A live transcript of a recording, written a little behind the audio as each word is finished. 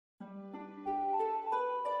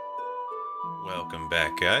Welcome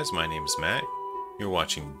back, guys. My name is Matt. You're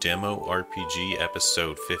watching Demo RPG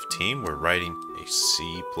Episode 15. We're writing a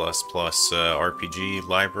C++ RPG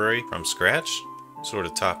library from scratch. Sort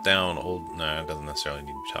of top-down, it doesn't necessarily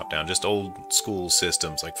need to be top-down, just old school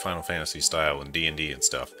systems like Final Fantasy style and D&D and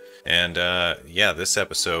stuff. And yeah, this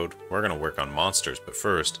episode, we're going to work on monsters, but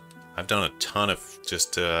first, I've done a ton of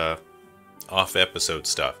just off-episode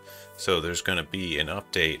stuff. So there's going to be an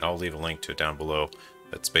update. I'll leave a link to it down below.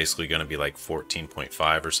 That's basically going to be like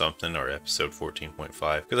 14.5 or something, or episode 14.5.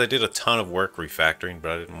 Because I did a ton of work refactoring,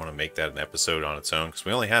 but I didn't want to make that an episode on its own. Because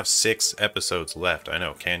we only have 6 episodes left. I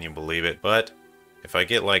know, can you believe it? But if I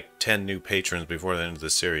get like 10 new patrons before the end of the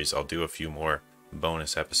series, I'll do a few more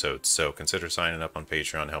bonus episodes. So consider signing up on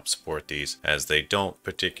Patreon to help support these, as they don't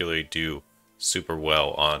particularly do super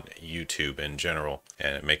well on YouTube in general.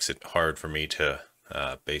 And it makes it hard for me to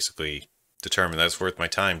basically determine that it's worth my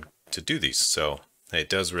time to do these. So it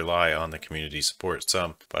does rely on the community support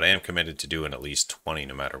some, but I am committed to doing at least 20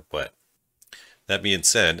 no matter what. That being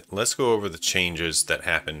said, let's go over the changes that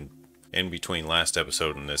happened in between last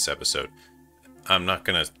episode and this episode. I'm not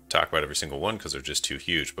going to talk about every single one because they're just too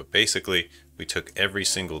huge, but basically we took every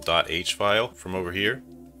single .h file from over here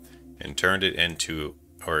and turned it into,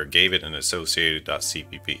 or gave it an associated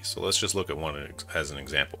 .cpp. So let's just look at one as an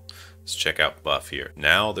example. Let's check out buff here.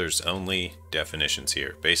 Now there's only definitions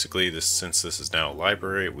here. Basically, since this is now a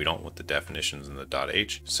library, we don't want the definitions in the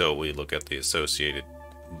 .h, so we look at the associated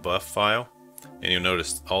buff file, and you'll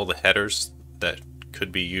notice all the headers that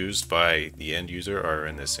could be used by the end user are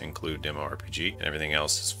in this include demo RPG, and everything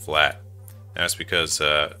else is flat. That's because,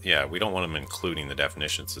 yeah, we don't want them including the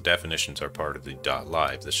definitions. The definitions are part of the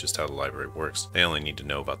 .live. That's just how the library works. They only need to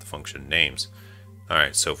know about the function names.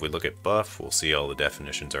 Alright, so if we look at buff, we'll see all the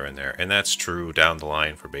definitions are in there. And that's true down the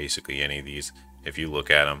line for basically any of these. If you look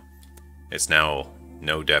at them, it's now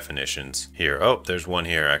no definitions here. Oh, there's one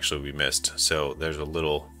here actually we missed. So there's a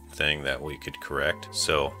little thing that we could correct.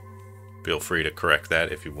 So feel free to correct that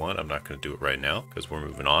if you want. I'm not going to do it right now because we're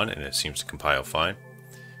moving on and it seems to compile fine.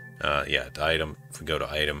 Yeah, the item, if we go to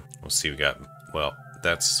item, we'll see we got, well,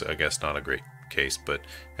 that's I guess not a great case, but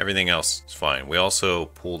everything else is fine. We also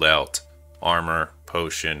pulled out armor,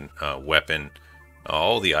 potion, weapon,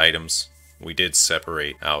 all the items we did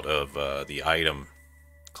separate out of the item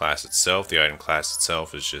class itself. The item class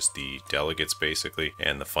itself is just the delegates basically,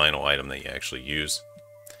 and the final item that you actually use.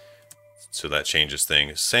 So that changes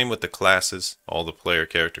things. Same with the classes, all the player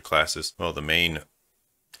character classes. Well, the main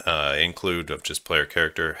include of just player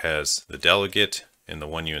character has the delegate and the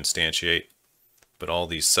one you instantiate. But all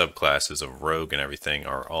these subclasses of rogue and everything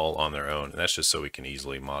are all on their own. And that's just so we can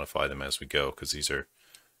easily modify them as we go, because these are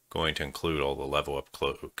going to include all the level up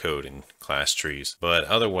code and class trees. But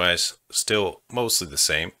otherwise, still mostly the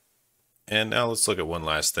same. And now let's look at one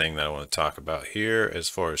last thing that I want to talk about here as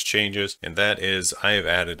far as changes. And that is I have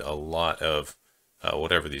added a lot of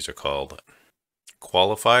whatever these are called.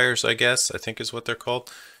 Qualifiers, I guess, I think is what they're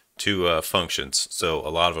called. To functions. So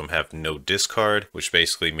a lot of them have no discard, which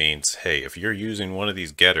basically means, hey, if you're using one of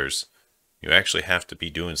these getters, you actually have to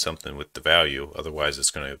be doing something with the value. Otherwise,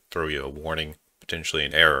 it's going to throw you a warning, potentially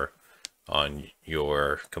an error on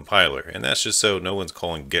your compiler. And that's just so no one's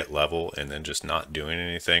calling get level and then just not doing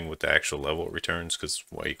anything with the actual level it returns, because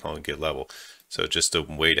why are you calling get level? So just a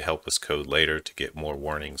way to help us code later to get more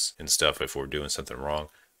warnings and stuff if we're doing something wrong.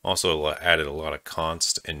 Also added a lot of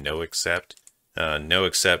const and no except. No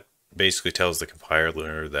except basically tells the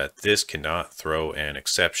compiler that this cannot throw an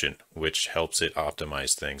exception, which helps it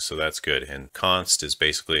optimize things, so that's good. And const is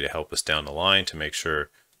basically to help us down the line to make sure,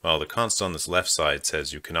 well, the const on this left side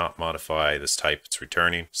says you cannot modify this type it's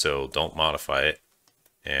returning, so don't modify it.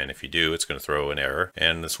 And if you do, it's going to throw an error.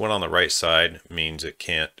 And this one on the right side means it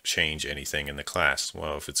can't change anything in the class.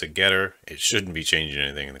 Well, if it's a getter, it shouldn't be changing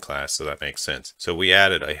anything in the class, so that makes sense. So we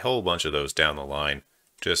added a whole bunch of those down the line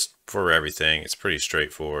just for everything. It's pretty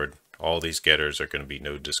straightforward. All these getters are going to be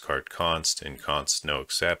no discard const and const no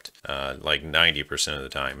except like 90% of the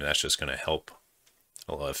time. And that's just going to help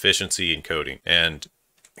a lot of efficiency in coding. And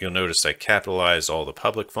you'll notice I capitalized all the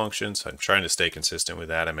public functions. I'm trying to stay consistent with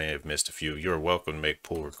that. I may have missed a few. You're welcome to make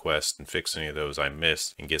pull requests and fix any of those I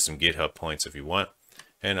missed and get some GitHub points if you want.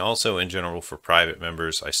 And also in general for private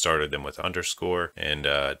members, I started them with underscore and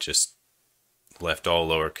just left all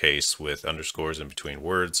lowercase with underscores in between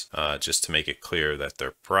words, just to make it clear that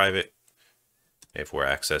they're private if we're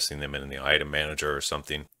accessing them in the item manager or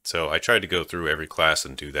something. So I tried to go through every class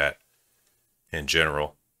and do that in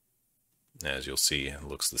general. As you'll see, it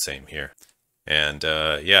looks the same here. And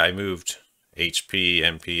yeah, I moved HP,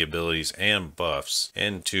 MP abilities, and buffs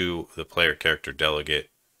into the player character delegate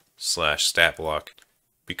 / stat block,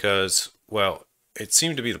 because well, it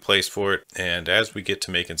seemed to be the place for it, and as we get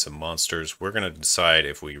to making some monsters, we're going to decide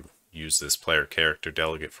if we use this player character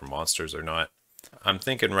delegate for monsters or not. I'm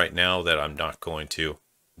thinking right now that I'm not going to,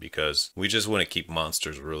 because we just want to keep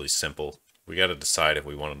monsters really simple. We got to decide if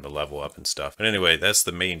we want them to level up and stuff. But anyway, that's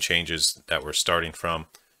the main changes that we're starting from.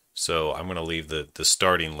 So I'm going to leave the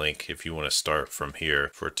starting link if you want to start from here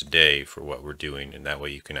for today for what we're doing. And that way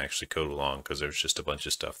you can actually code along, because there's just a bunch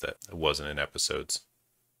of stuff that wasn't in episodes.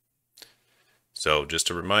 So just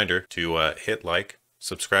a reminder to hit like,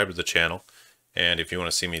 subscribe to the channel. And if you want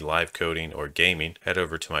to see me live coding or gaming, head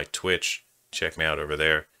over to my Twitch. Check me out over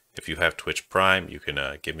there. If you have Twitch Prime, you can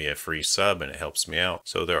give me a free sub and it helps me out.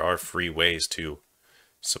 So there are free ways to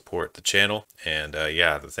support the channel. And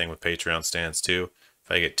yeah, the thing with Patreon stands too. If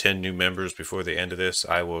I get 10 new members before the end of this,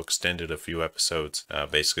 I will extend it a few episodes.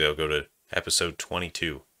 Basically, I'll go to episode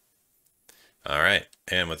 22. All right,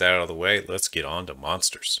 and with that out of the way, let's get on to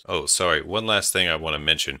monsters. Oh, sorry, one last thing I want to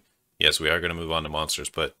mention. Yes, we are going to move on to monsters,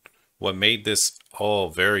 but what made this all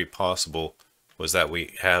very possible was that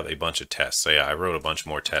we have a bunch of tests. So yeah, I wrote a bunch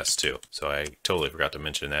more tests too. So I totally forgot to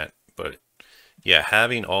mention that. But yeah,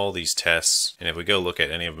 having all these tests, and if we go look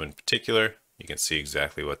at any of them in particular, you can see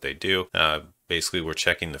exactly what they do. Basically, we're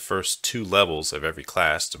checking the first 2 levels of every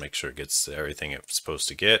class to make sure it gets everything it's supposed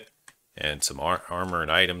to get, and some armor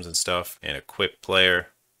and items and stuff, and equip player,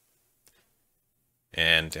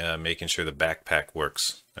 and making sure the backpack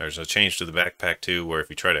works. There's a change to the backpack too, where if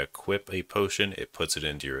you try to equip a potion, it puts it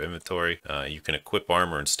into your inventory. You can equip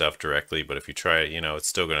armor and stuff directly, but if you try it, it's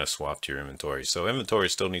still going to swap to your inventory. So inventory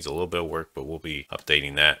still needs a little bit of work, but we'll be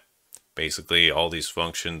updating that. Basically, all these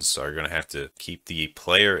functions are going to have to keep the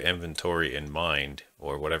player inventory in mind,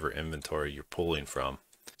 or whatever inventory you're pulling from,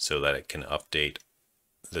 so that it can update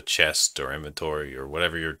the chest or inventory or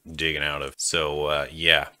whatever you're digging out of. So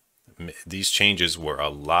yeah, these changes were a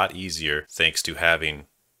lot easier thanks to having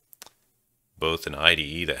both an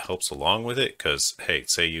IDE that helps along with it. Because hey,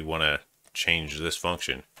 say you want to change this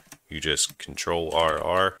function, you just Control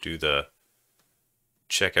RR, do the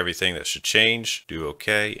check everything that should change, do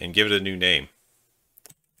OK, and give it a new name.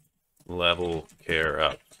 Level care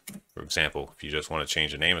up. For example, if you just want to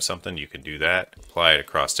change the name of something, you can do that. Apply it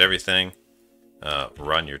across everything.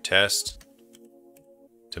 Run your test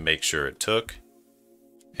to make sure it took.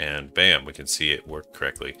 And bam, we can see it worked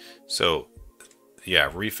correctly. So yeah,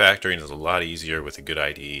 refactoring is a lot easier with a good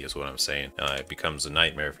IDE is what I'm saying. It becomes a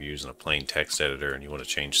nightmare if you're using a plain text editor and you want to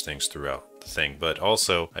change things throughout the thing. But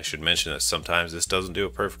also, I should mention that sometimes this doesn't do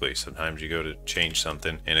it perfectly. Sometimes you go to change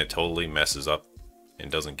something and it totally messes up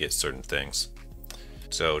and doesn't get certain things.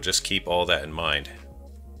 So just keep all that in mind.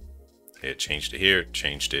 It changed it here,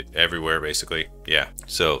 changed it everywhere basically. Yeah,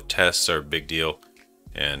 so tests are a big deal.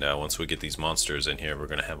 And once we get these monsters in here, we're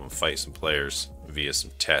going to have them fight some players via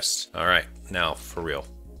some tests. All right, now for real.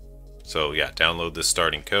 So yeah, download this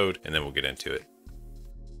starting code and then we'll get into it.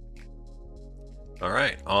 All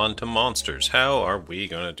right, on to monsters. How are we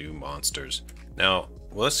going to do monsters? Now,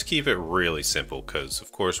 let's keep it really simple, because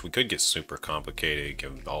of course we could get super complicated,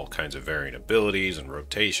 give all kinds of varying abilities and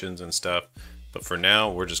rotations and stuff. But for now,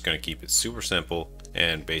 we're just going to keep it super simple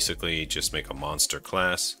and basically just make a monster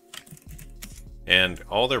class. And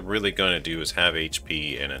all they're really going to do is have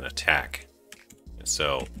HP and an attack.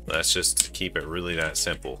 So let's just keep it really that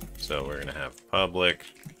simple. So we're going to have public,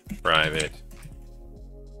 private.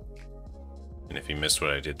 And if you missed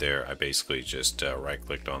what I did there, I basically just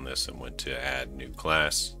right-clicked on this and went to add new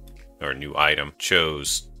class or new item,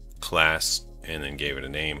 chose class, and then gave it a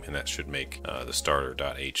name, and that should make the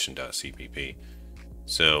starter.h and .cpp.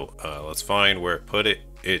 So let's find where it put it.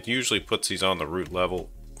 It usually puts these on the root level.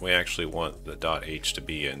 We actually want the .h to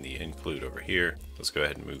be in the include over here. Let's go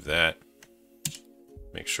ahead and move that.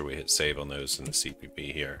 Make sure we hit save on those in the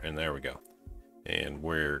CPP here, and there we go. And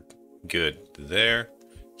we're good there.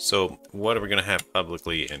 So what are we going to have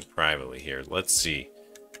publicly and privately here? Let's see.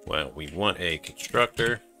 Well, we want a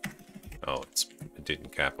constructor. Oh, it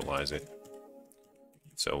didn't capitalize it.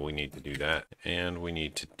 So we need to do that, and we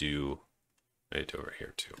need to do it over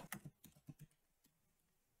here too.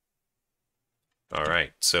 All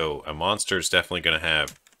right, so a monster is definitely going to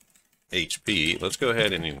have HP. Let's go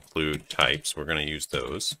ahead and include types. We're going to use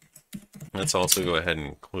those. Let's also go ahead and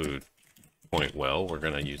include point well. We're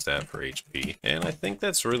going to use that for HP. And I think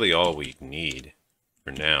that's really all we need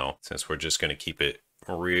for now, since we're just going to keep it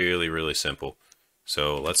really, really simple.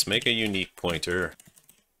 So let's make a unique pointer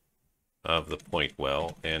of the point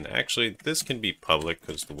well. And actually, this can be public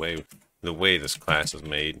because the way this class is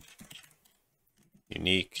made.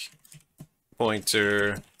 Unique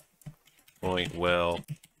pointer point well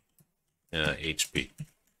HP.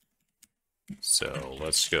 So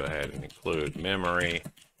let's go ahead and include memory.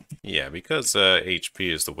 Yeah, because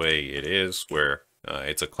HP is the way it is, where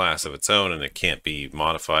it's a class of its own and it can't be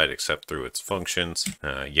modified except through its functions.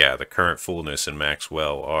 Yeah, the current, fullness, and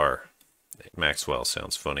Maxwell are... Maxwell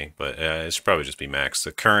sounds funny, but it should probably just be max.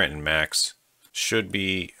 The current and max should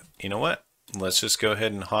be... You know what? Let's just go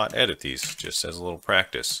ahead and hot edit these, just as a little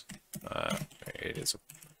practice.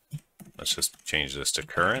 Let's just change this to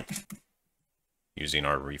current, using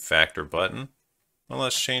our refactor button. Well,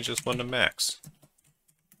 let's change this one to max.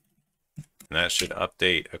 And that should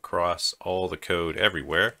update across all the code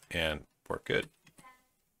everywhere, and we're good.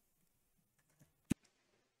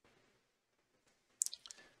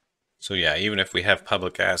 So yeah, even if we have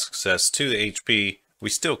public access to the HP, we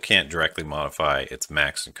still can't directly modify its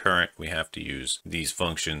max and current. We have to use these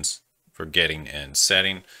functions for getting and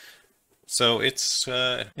setting. So it's,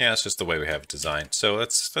 yeah, it's just the way we have it designed. So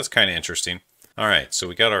that's kind of interesting. All right, so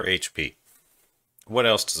we got our HP. What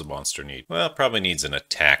else does a monster need? Well, it probably needs an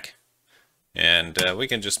attack. And we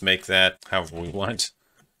can just make that however we want.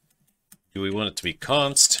 Do we want it to be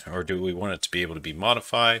const, or do we want it to be able to be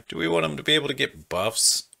modified? Do we want them to be able to get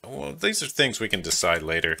buffs? Well, these are things we can decide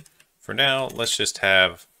later. For now, let's just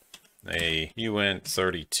have a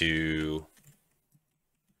UN32.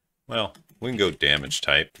 Well, we can go damage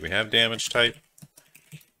type. Do we have damage type?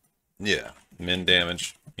 Yeah, min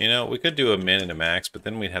damage. You know, we could do a min and a max, but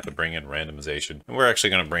then we'd have to bring in randomization. And we're actually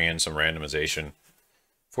going to bring in some randomization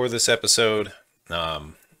for this episode.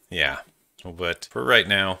 Yeah, but for right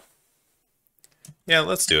now, yeah,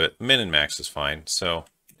 let's do it. Min and max is fine. So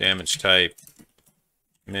damage type,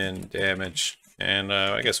 min damage, and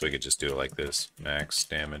I guess we could just do it like this, max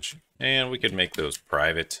damage. And we could make those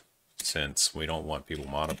private since we don't want people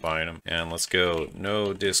modifying them. And let's go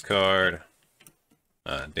no discard,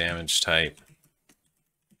 damage type,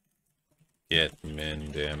 get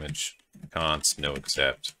min damage, const, no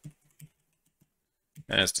accept.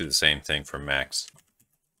 And let's do the same thing for max.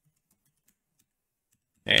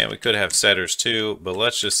 And we could have setters too, but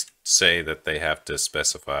let's just say that they have to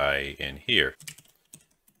specify in here.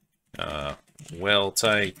 Well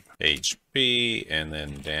type, HP, and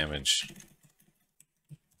then damage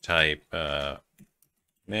type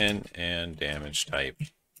min, and damage type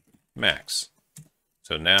max.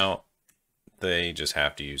 So now they just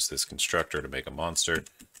have to use this constructor to make a monster.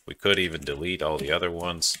 We could even delete all the other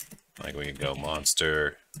ones. Like we could go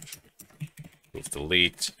monster, with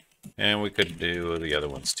delete, and we could do the other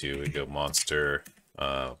ones too. We go monster,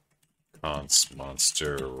 const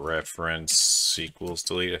monster reference equals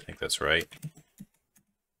delete. I think that's right.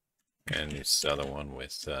 And this other one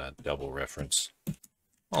with double reference,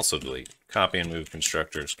 also delete. Copy and move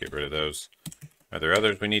constructors, get rid of those. Are there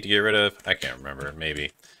others we need to get rid of? I can't remember,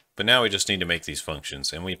 maybe. But now we just need to make these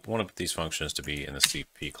functions, and we want these functions to be in the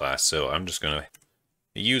CP class. So I'm just going to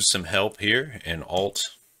use some help here and Alt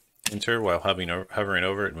Enter while hovering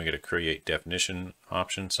over it, and we get a create definition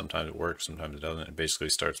option. Sometimes it works, sometimes it doesn't. It basically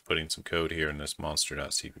starts putting some code here in this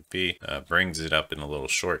monster.cpp, brings it up in a little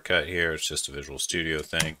shortcut here. It's just a Visual Studio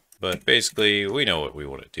thing. But basically, we know what we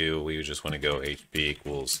want to do. We just want to go HP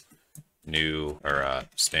equals new, or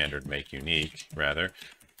standard make unique, rather,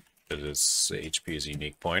 because this HP is a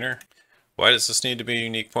unique pointer. Why does this need to be a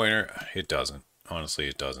unique pointer? It doesn't. Honestly,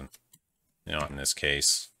 it doesn't. You know, in this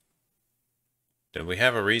case. Did we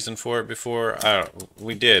have a reason for it before?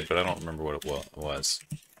 We did, but I don't remember what it was.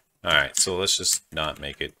 All right, so let's just not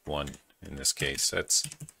make it one in this case.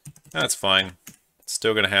 That's fine. It's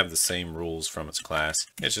still going to have the same rules from its class.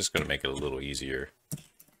 It's just going to make it a little easier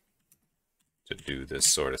to do this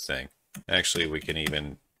sort of thing. Actually, we can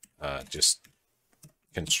even just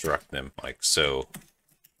construct them like so.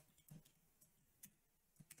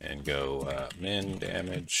 And go min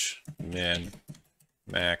damage, min,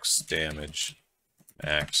 max damage,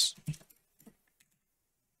 max,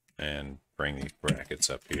 and bring these brackets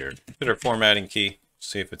up here. Hit our formatting key,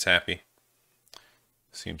 see if it's happy.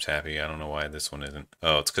 Seems happy. I don't know why this one isn't.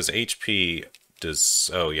 Oh, it's because HP does.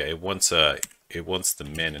 Oh yeah, it wants the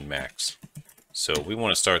min and max. So we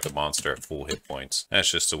want to start the monster at full hit points. That's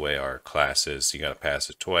just the way our class is. You got to pass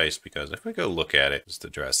it twice, because if we go look at it, just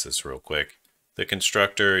address this real quick. The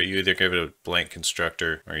constructor, you either give it a blank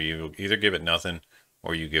constructor, or you either give it nothing,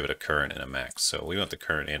 or you give it a current and a max. So we want the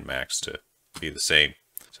current and max to be the same.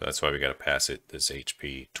 So that's why we got to pass it this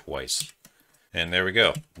HP twice. And there we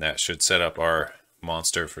go. That should set up our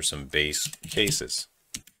monster for some base cases.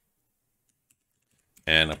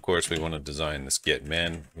 And of course we want to design this get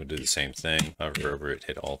min. We'll do the same thing. Hover over it,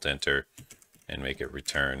 hit Alt Enter, and make it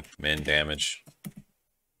return min damage.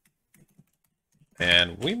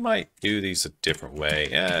 And we might do these a different way.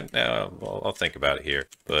 Yeah, no, I'll think about it here.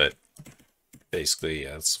 But basically,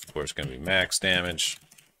 yeah, that's of course going to be max damage.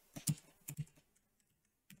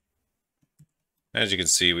 As you can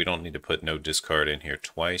see, we don't need to put no discard in here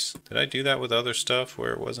twice. Did I do that with other stuff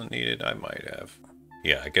where it wasn't needed? I might have.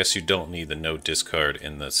 Yeah, I guess you don't need the no discard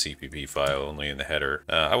in the CPP file, only in the header.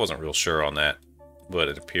 I wasn't real sure on that, but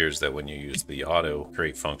it appears that when you use the auto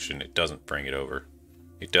create function, it doesn't bring it over.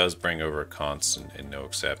 It does bring over a const and no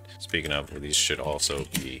accept. Speaking of, these should also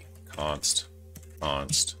be const,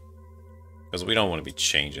 because we don't want to be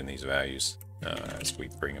changing these values as we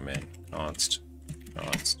bring them in. Const,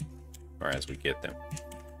 or as we get them.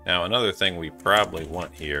 Now, another thing we probably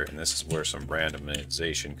want here, and this is where some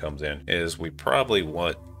randomization comes in, is we probably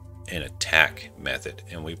want an attack method,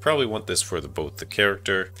 and we probably want this for both the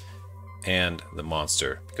character and the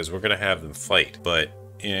monster, because we're going to have them fight. But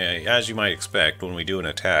as you might expect, when we do an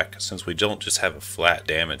attack, since we don't just have a flat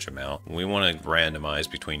damage amount, we want to randomize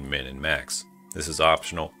between min and max. This is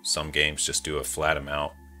optional. Some games just do a flat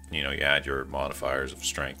amount. You know, you add your modifiers of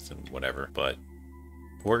strength and whatever, but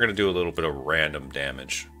we're going to do a little bit of random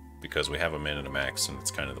damage because we have a min and a max, and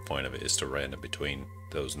it's kind of the point of it, is to random between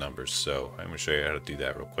those numbers. So I'm going to show you how to do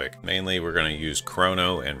that real quick. Mainly, we're going to use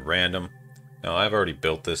chrono and random. Now, I've already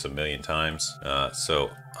built this a million times,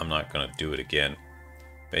 so I'm not going to do it again.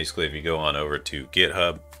 Basically, if you go on over to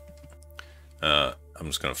GitHub, I'm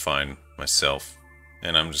just going to find myself,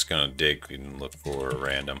 and I'm just going to dig and look for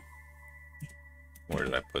random. Where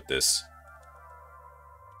did I put this?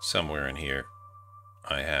 Somewhere in here.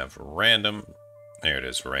 I have random. There it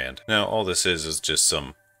is, rand. Now, all this is just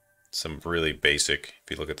some really basic.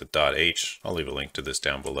 If you look at the .h, I'll leave a link to this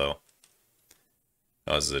down below.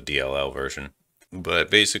 This is a DLL version.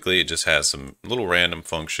 But basically, it just has some little random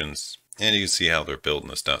functions. And you can see how they're built in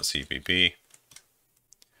this .cpp.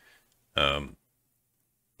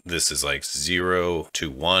 This is like 0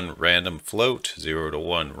 to 1 random float, 0 to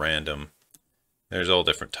 1 random. There's all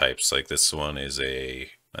different types. Like this one is I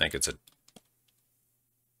think it's a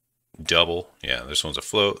double. Yeah, this one's a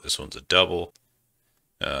float. This one's a double.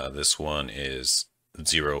 This one is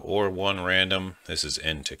 0 or 1 random. This is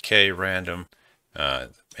N to K random.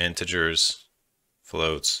 Integers,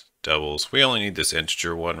 floats, doubles. We only need this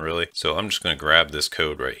integer one really. So I'm just going to grab this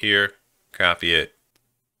code right here, copy it.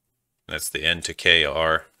 That's the N to K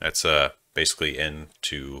R. That's basically N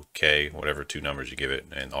to K, whatever two numbers you give it,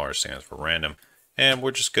 and R stands for random. And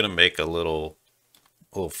we're just going to make a little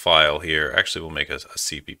file here. Actually, we'll make a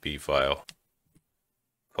CPP file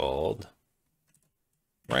called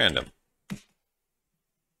random.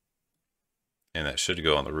 And that should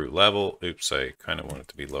go on the root level. Oops, I kind of want it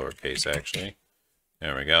to be lowercase actually.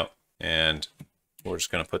 There we go. And we're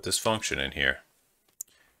just going to put this function in here.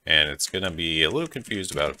 And it's going to be a little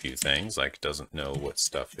confused about a few things, like it doesn't know what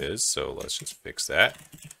stuff is. So let's just fix that.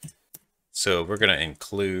 So we're going to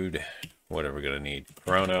include, what are we going to need?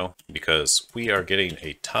 Chrono, because we are getting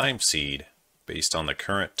a time seed based on the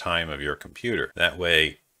current time of your computer. That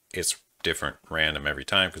way it's different random every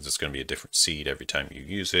time because it's going to be a different seed every time you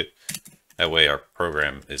use it. That way our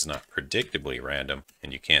program is not predictably random,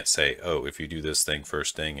 and you can't say, oh, if you do this thing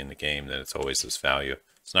first thing in the game, then it's always this value.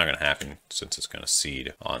 It's not going to happen since it's going to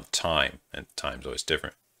seed on time, and time's always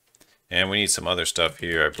different. And we need some other stuff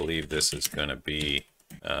here. I believe this is going to be,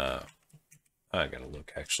 I got to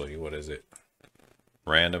look actually, what is it?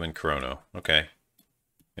 Random and chrono. Okay,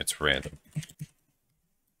 it's random.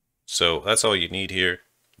 So that's all you need here.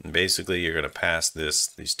 And basically, you're going to pass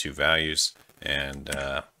these two values, and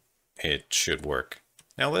it should work.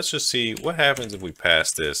 Now let's just see what happens if we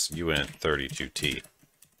pass this uint32t.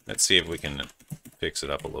 Let's see if we can fix it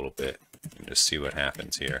up a little bit and just see what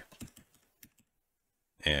happens here.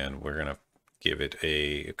 And we're going to give it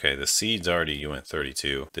okay, the seed's already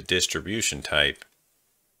uint32. The distribution type,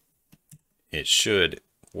 it should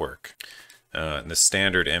work. The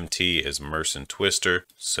standard MT is Mersenne Twister,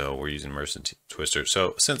 so we're using Mersenne Twister.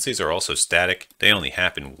 So since these are also static, they only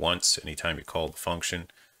happen once anytime you call the function,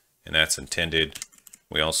 and that's intended.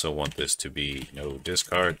 We also want this to be no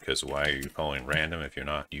discard, because why are you calling random if you're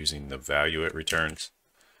not using the value it returns?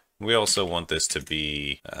 We also want this to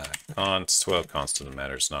be const. Well, const doesn't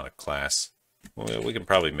matter, it's not a class. Well, we can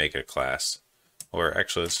probably make it a class. Or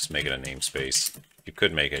actually, let's just make it a namespace. You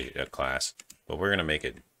could make it a class, but we're going to make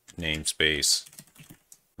it namespace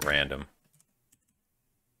random.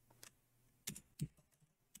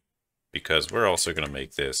 Because we're also going to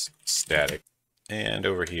make this static. And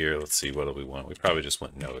over here, let's see, what do we want? We probably just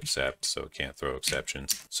want no except, so it can't throw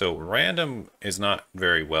exceptions. So random is not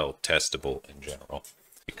very well testable in general,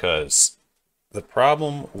 because the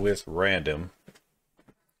problem with random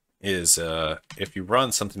is if you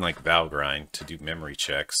run something like Valgrind to do memory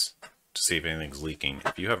checks, to see if anything's leaking.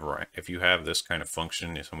 If you have this kind of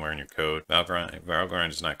function somewhere in your code, Valgrind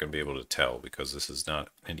is not going to be able to tell because this is not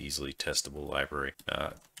an easily testable library.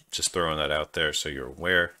 Just throwing that out there so you're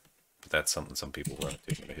aware. But that's something some people run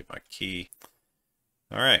into. I'm going to hit my key.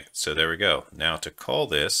 All right, so there we go. Now to call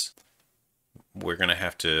this, we're going to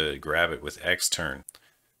have to grab it with extern.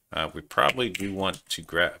 We probably do want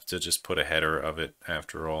to just put a header of it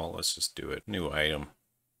after all. Let's just do it. New item.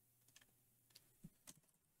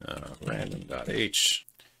 Random.h.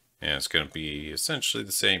 And it's going to be essentially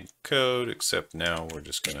the same code, except now we're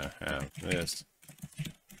just going to have this.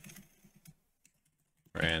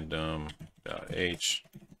 Random.h.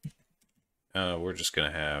 We're just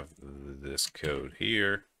going to have this code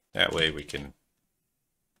here. That way we can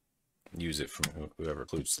use it from whoever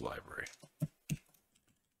includes the library.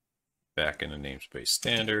 Back in the namespace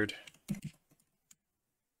standard.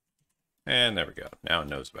 And there we go. Now it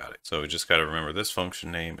knows about it. So we just got to remember this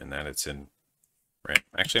function name and that it's in random.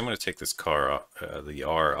 Actually, I'm going to take this the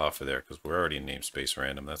R off of there because we're already in namespace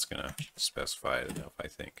random. That's going to specify it enough, I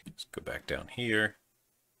think. Let's go back down here.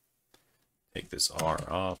 Take this R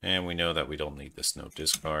off. And we know that we don't need this no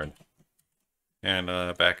discard. And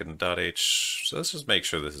back in the .h. So let's just make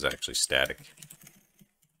sure this is actually static.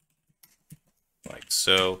 Like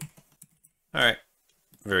so. All right.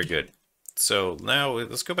 Very good. So now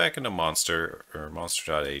let's go back into monster or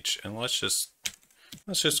monster.h and let's just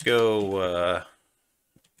go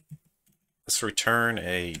let's return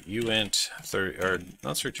a uint 30 or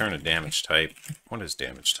let's return a damage type. What is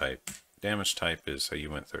damage type? Damage type is a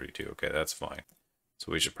uint 32. Okay, that's fine.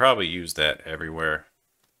 So we should probably use that everywhere.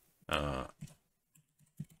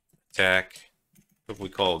 Attack. If we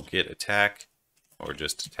call get attack or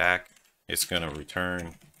just attack, it's going to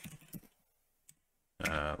return.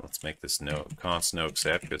 Let's make this const no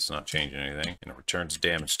accept because it's not changing anything. And it returns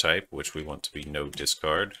damage type, which we want to be no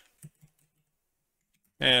discard.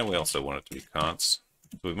 And we also want it to be const.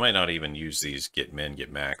 So we might not even use these get min,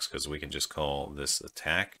 get max because we can just call this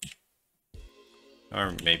attack.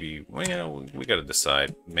 Or maybe, well, you know, we got to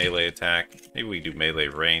decide melee attack. Maybe we do melee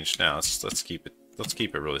range. Now let's keep it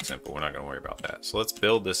really simple. We're not going to worry about that. So let's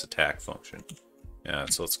build this attack function.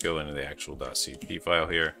 So let's go into the actual .cp file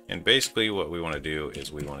here. And basically what we want to do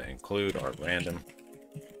is we want to include our random.h.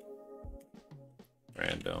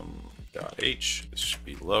 This should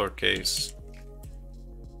be lowercase.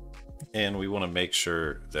 And we want to make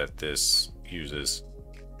sure that this uses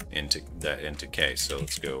into k. So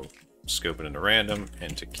let's go scope it into random,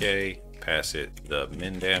 into k, pass it the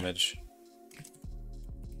min damage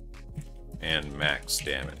and max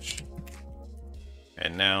damage.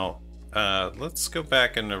 And now let's go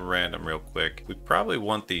back into random real quick. We probably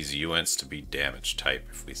want these uints to be damage type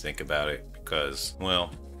if we think about it, because,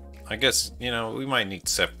 well, I guess, you know, we might need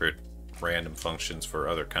separate random functions for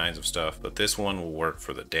other kinds of stuff, but this one will work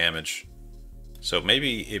for the damage. So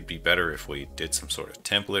maybe it'd be better if we did some sort of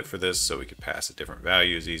template for this so we could pass it different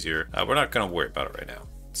values easier. We're not going to worry about it right now.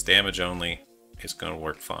 It's damage only. It's going to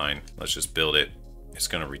work fine. Let's just build it. It's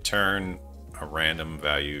going to return a random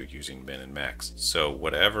value using min and max. So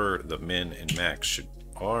whatever the min and max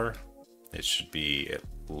are, it should be at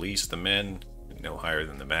least the min, no higher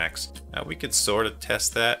than the max. Now we could sort of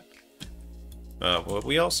test that. But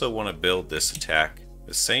we also want to build this attack,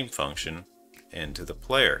 the same function, into the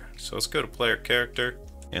player. So let's go to player character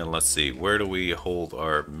and let's see, where do we hold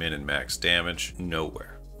our min and max damage?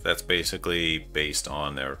 Nowhere. That's basically based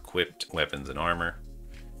on their equipped weapons and armor.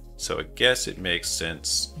 So I guess it makes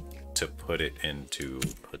sense to put it into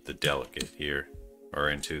the delegate here, or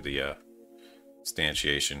into the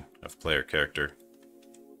instantiation of player character,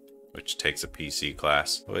 which takes a PC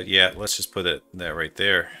class. But yeah, let's just put that right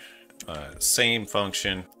there. Same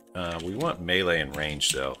function. We want melee and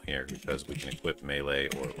range though here, because we can equip melee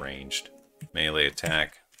or ranged. Melee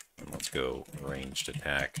attack, and let's go ranged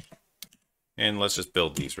attack. And let's just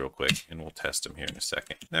build these real quick and we'll test them here in a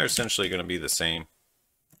second. They're essentially going to be the same.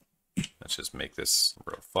 Let's just make this a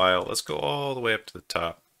real file. Let's go all the way up to the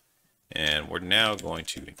top. And we're now going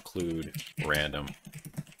to include random,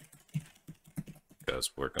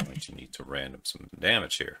 because we're going to need to random some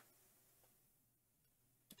damage here.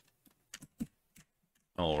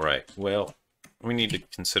 All right, well, we need to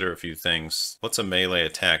consider a few things. What's a melee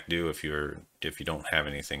attack do if you don't have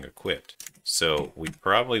anything equipped? So we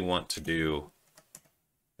probably want to do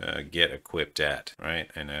get equipped at, right?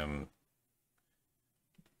 And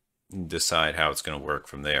decide how it's going to work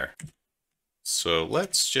from there. So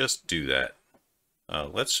let's just do that.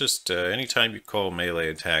 Let's just, anytime you call melee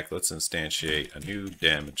attack, let's instantiate a new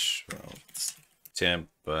damage. Well, temp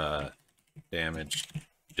damage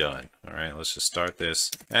done. All right, let's just start this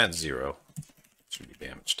at 0. Should be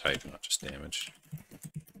damage type, not just damage.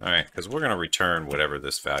 Alright, because we're going to return whatever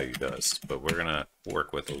this value does, but we're going to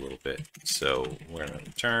work with a little bit. So we're going to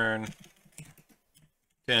return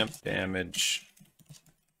temp damage. If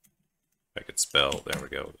I could spell, there we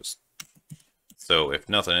go. So if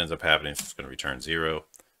nothing ends up happening, it's going to return 0.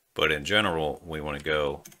 But in general, we want to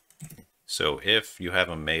go, so if you have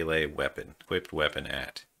a melee weapon, equipped weapon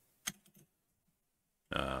at,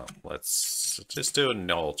 let's just do a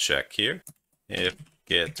null check here. If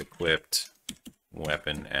get equipped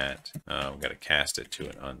weapon at, we've got to cast it to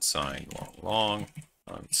an unsigned long,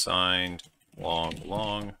 unsigned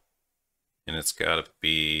long, and it's got to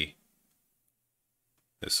be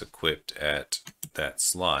this equipped at that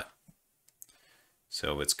slot.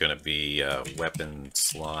 So it's going to be weapon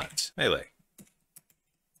slot melee.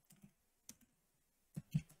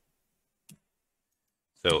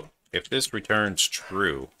 So if this returns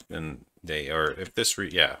true, then they are, if this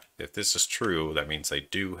is true, that means they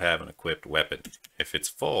do have an equipped weapon. If it's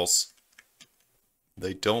false,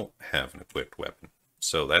 they don't have an equipped weapon.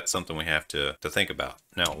 So that's something we have to think about.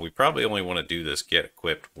 Now, we probably only want to do this get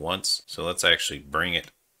equipped once. So let's actually bring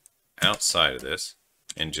it outside of this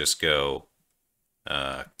and just go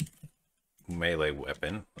melee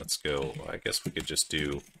weapon. Let's go, I guess we could just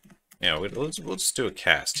do, we'll just do a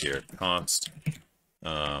cast here. Const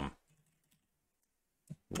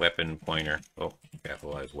weapon pointer,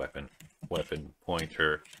 capitalize weapon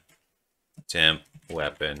pointer temp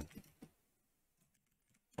weapon,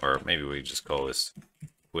 or maybe we just call this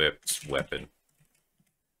equipped weapon.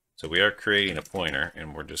 So we are creating a pointer,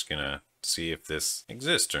 and we're just gonna see if this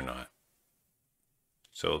exists or not.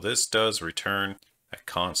 So this does return a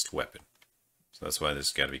const weapon. So that's why this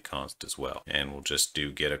has got to be const as well. And we'll just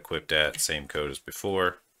do get equipped at, same code as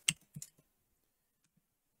before.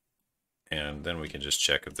 And then we can just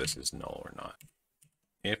check if this is null or not.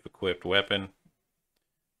 If equipped weapon,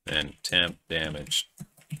 then temp damage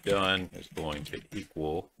done is going to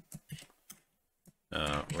equal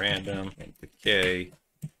random and decay.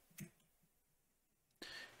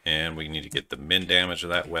 And we need to get the min damage of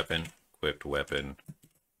that weapon. Equipped weapon,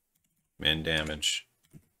 min damage,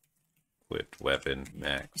 equipped weapon,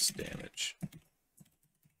 max damage.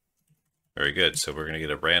 Very good. So we're going to get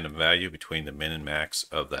a random value between the min and max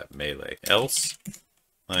of that melee. Else,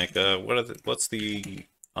 like, what's the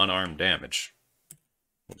unarmed damage?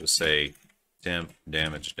 We'll just say temp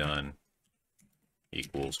damage done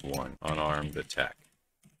equals 1 unarmed attack.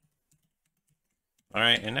 All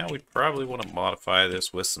right, and now we probably want to modify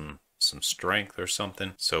this with some strength or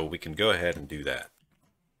something. So we can go ahead and do that.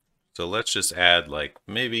 So let's just add, like,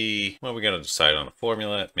 maybe, well, we got to decide on a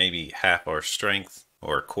formula. Maybe half our strength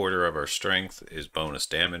or a quarter of our strength is bonus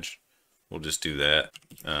damage. We'll just do that.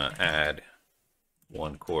 Add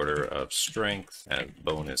 1/4 of strength at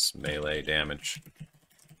bonus melee damage,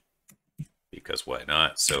 because why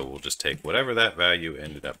not? So we'll just take whatever that value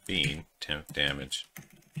ended up being, temp damage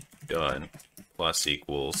done, plus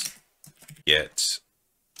equals get,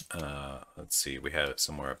 let's see, we had it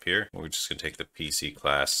somewhere up here. We're just gonna take the PC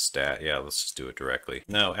class stat. Yeah, let's just do it directly.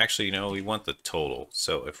 No, actually, we want the total.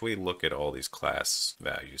 So if we look at all these class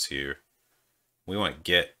values here, we want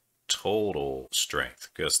get total strength,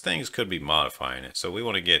 because things could be modifying it. So we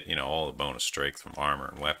want to get, all the bonus strength from armor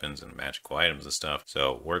and weapons and magical items and stuff.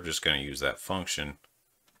 So we're just going to use that function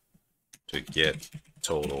to get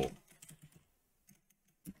total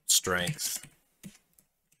strength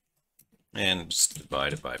and just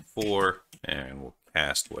divide it by 4, and we'll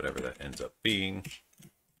cast whatever that ends up being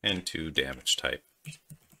into damage type.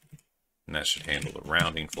 And that should handle the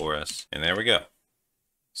rounding for us. And there we go.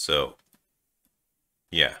 So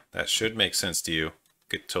yeah, that should make sense to you.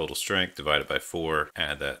 Get total strength divided by 4,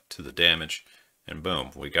 add that to the damage, and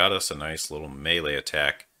boom, we got us a nice little melee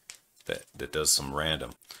attack that does some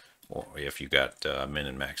random. Or if you got min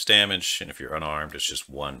and max damage, and if you're unarmed, it's just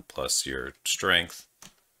 1 plus your strength.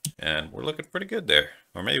 And we're looking pretty good there.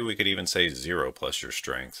 Or maybe we could even say 0 plus your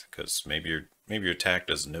strength, because maybe your attack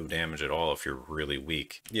does no damage at all if you're really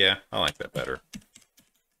weak. Yeah, I like that better.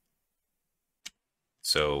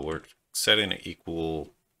 So we're setting it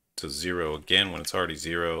equal to 0 again when it's already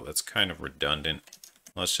 0. That's kind of redundant.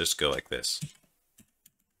 Let's just go like this.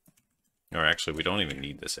 Or actually, we don't even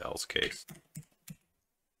need this else case.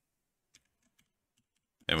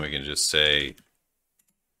 And we can just say,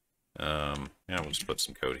 we'll just put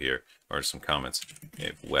some code here, or some comments.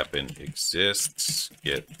 If weapon exists,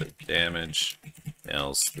 get the damage,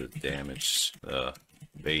 else the damage, the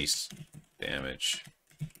base damage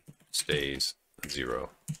stays 0.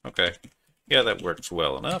 Okay, yeah, that works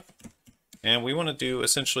well enough. And we want to do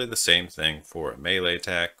essentially the same thing for a melee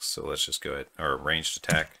attack. So let's just go ahead, or a ranged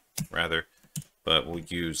attack rather. but we'll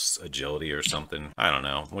use agility or something. I don't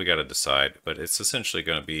know. We got to decide, but it's essentially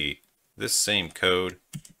going to be this same code.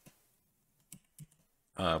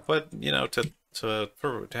 But you know, to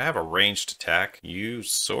have a ranged attack, you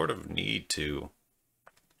sort of need to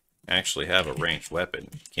actually have a ranged weapon.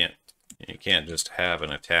 You can't just have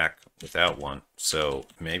an attack without one. So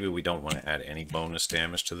maybe we don't want to add any bonus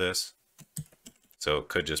damage to this. So it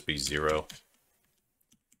could just be 0.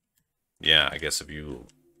 Yeah, I guess if you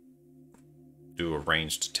do a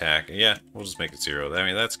ranged attack, yeah, we'll just make it 0. I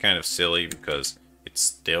mean, that's kind of silly because it's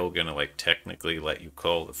still gonna like technically let you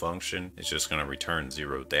call the function. It's just gonna return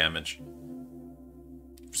 0 damage.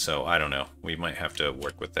 So I don't know. We might have to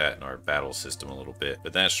work with that in our battle system a little bit,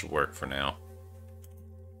 but that should work for now.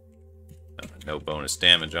 No bonus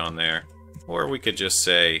damage on there. Or we could just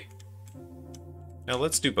say, no,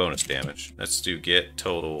 let's do bonus damage. Let's do get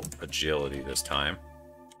total agility this time.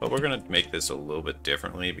 But we're going to make this a little bit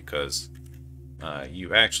differently because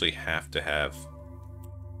you actually have to have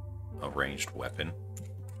a ranged weapon.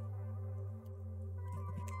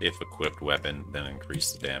 If equipped weapon, then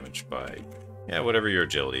increase the damage by, yeah, whatever your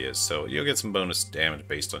agility is. So you'll get some bonus damage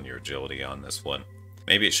based on your agility on this one.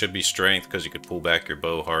 Maybe it should be strength because you could pull back your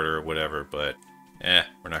bow harder or whatever, but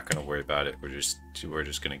we're not going to worry about it. We're just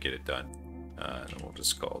going to get it done. And we'll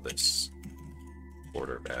just call this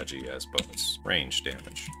Order of Agi as bonus range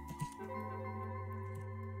damage.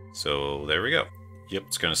 So there we go. Yep,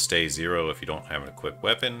 it's going to stay 0 if you don't have an equipped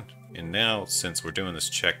weapon. And now, since we're doing this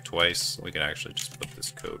check twice, we can actually just put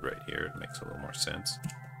this code right here. It makes a little more sense.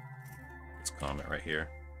 Let's comment right here.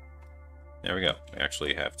 There we go. We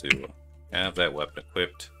actually have to have that weapon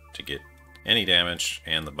equipped to get any damage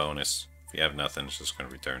and the bonus. If you have nothing, it's just going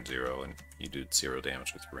to return 0, and you do 0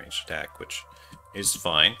 damage with your ranged attack, which is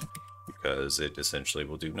fine because it essentially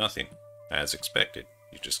will do nothing as expected.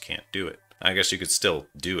 You just can't do it. I guess you could still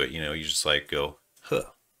do it, you know, you just like go, huh,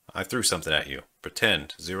 I threw something at you.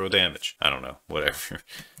 Pretend 0 damage. I don't know, whatever.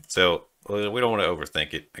 So we don't want to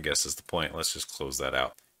overthink it, I guess is the point. Let's just close that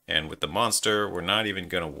out. And with the monster, we're not even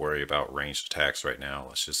going to worry about ranged attacks right now.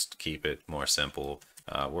 Let's just keep it more simple.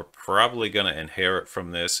 We're probably going to inherit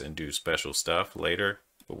from this and do special stuff later.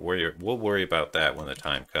 But we'll worry about that when the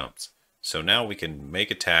time comes. So now we can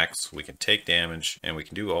make attacks, we can take damage, and we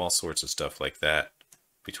can do all sorts of stuff like that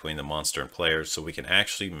between the monster and players, so we can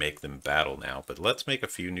actually make them battle now. But let's make a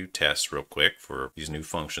few new tests real quick for these new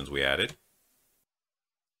functions we added.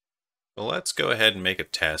 So let's go ahead and make a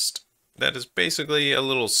test that is basically a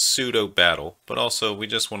little pseudo battle, but also we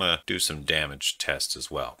just want to do some damage tests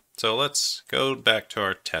as well. So let's go back to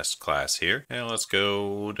our test class here, and let's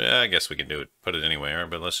go, I guess we can do it, put it anywhere,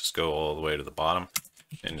 but let's just go all the way to the bottom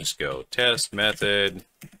and just go test method,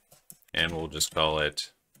 and we'll just call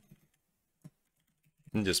it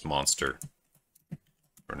just monster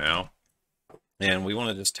for now. And we want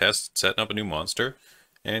to just test setting up a new monster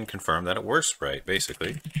and confirm that it works right,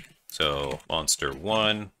 basically. So monster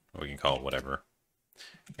 1, we can call it whatever.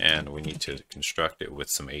 And we need to construct it with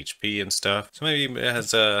some HP and stuff. So maybe it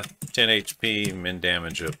has 10 HP, min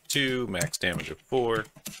damage of 2, max damage of 4.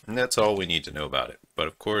 And that's all we need to know about it. But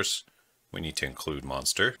of course, we need to include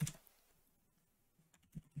monster.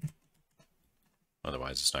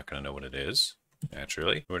 Otherwise, it's not going to know what it is.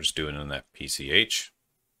 Naturally, we're just doing it in that PCH.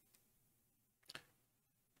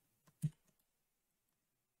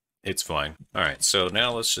 It's fine. All right, so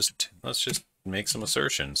now let's just make some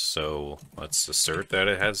assertions. So let's assert that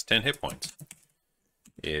it has 10 hit points.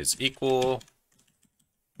 Is equal,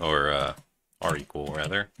 or r equal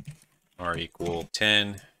rather, r equal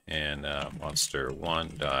 10, and monster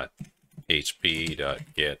 1 dot hp dot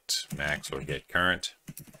get max or get current.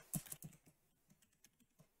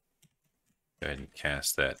 Go ahead and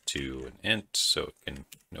cast that to an int so it can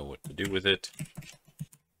know what to do with it.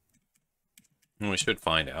 And we should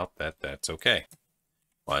find out that that's okay.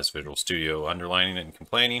 Why is Visual Studio underlining it and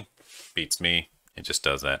complaining? Beats me. It just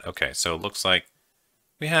does that. Okay, so it looks like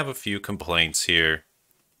we have a few complaints here.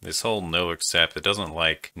 This whole no accept, it doesn't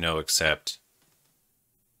like no accept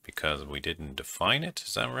because we didn't define it.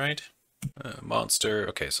 Is that right? Monster.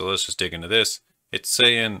 Okay, so let's just dig into this. It's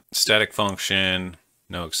saying static function,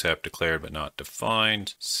 no accept declared but not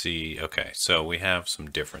defined. See, okay, so we have some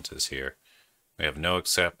differences here. We have no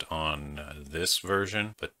accept on this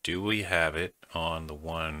version, but do we have it on the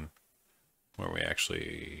one where we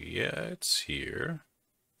actually, yeah, it's here.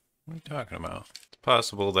 What are you talking about? It's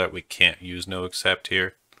possible that we can't use no accept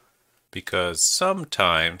here because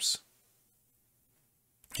sometimes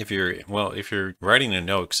if you're writing a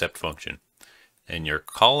no accept function and you're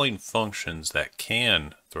calling functions that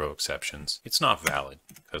can throw exceptions, it's not valid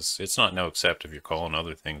because it's not no except if you're calling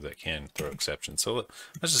other things that can throw exceptions. So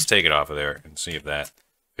let's just take it off of there and see if that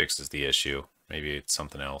fixes the issue. Maybe it's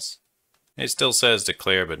something else. It still says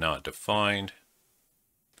declare but not defined.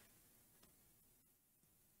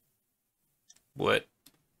 What?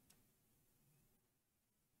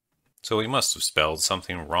 So we must have spelled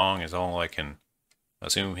something wrong is all I can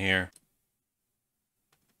assume here.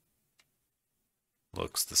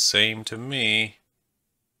 Looks the same to me.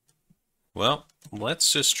 Well, let's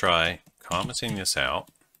just try commenting this out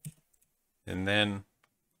and then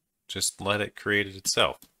just let it create it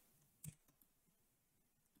itself.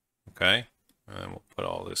 Okay, and we'll put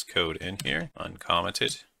all this code in here, uncomment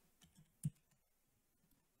it,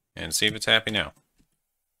 and see if it's happy now.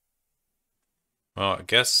 Well, I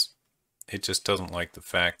guess it just doesn't like the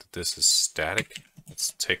fact that this is static.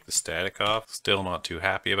 Let's take the static off. Still not too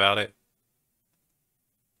happy about it.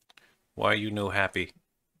 Why are you no happy?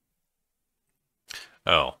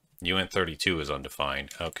 Oh, uint32 is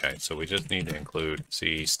undefined. Okay, so we just need to include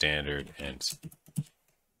C standard int.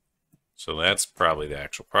 So that's probably the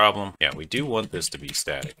actual problem. Yeah, we do want this to be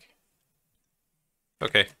static.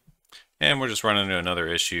 Okay, and we're just running into another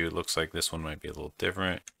issue. Looks like this one might be a little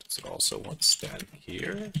different. Does it also want static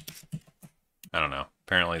here? I don't know.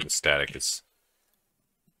 Apparently the static is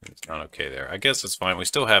not okay there. I guess it's fine. We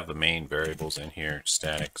still have the main variables in here,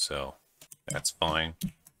 static, so that's fine.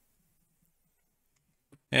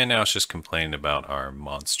 And now it's just complaining about our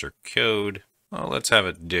monster code. Well, let's have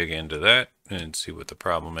it dig into that and see what the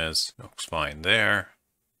problem is. Looks fine there.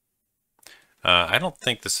 I don't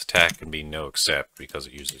think this attack can be no except because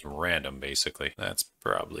it uses random, basically. That's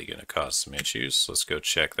probably going to cause some issues. Let's go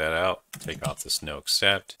check that out. Take off this no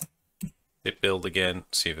except. Hit build again,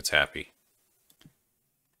 see if it's happy. It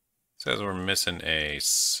says we're missing a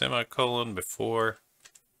semicolon before.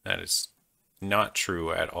 That is not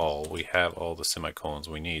true at all. We have all the semicolons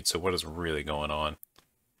we need. So what is really going on?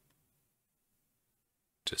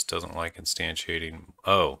 Just doesn't like instantiating.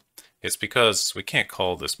 Oh, it's because we can't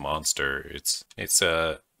call this monster. It's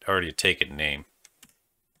already a taken name.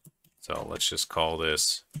 So let's just call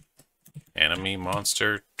this enemy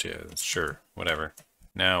monster. Sure, whatever.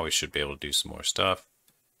 Now we should be able to do some more stuff.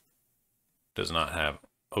 Does not have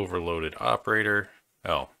overloaded operator.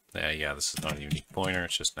 Oh, yeah, this is not a unique pointer.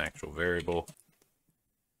 It's just an actual variable.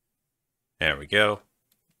 There we go.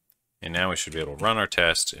 And now we should be able to run our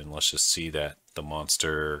test, and let's just see that the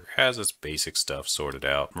monster has its basic stuff sorted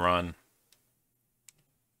out. Run.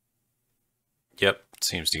 Yep,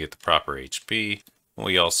 seems to get the proper HP.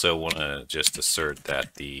 We also want to just assert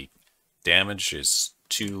that the damage is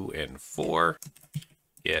 2 and 4.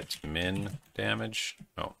 Get min damage.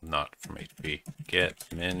 Oh, not from HP. Get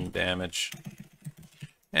min damage.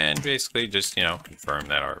 And basically just, confirm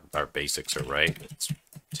that our basics are right. It's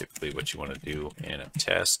typically what you want to do in a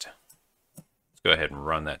test. Let's go ahead and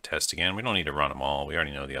run that test again. We don't need to run them all. We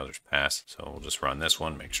already know the others pass. So we'll just run this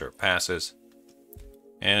one, make sure it passes.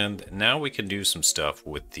 And now we can do some stuff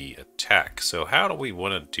with the attack. So how do we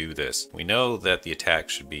want to do this? We know that the attack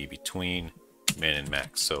should be between min and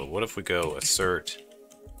max. So what if we go assert,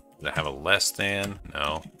 does it have a less than?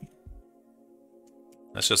 No.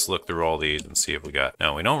 Let's just look through all these and see if we got,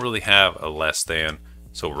 no, we don't really have a less than.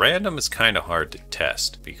 So random is kind of hard to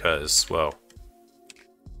test because, well,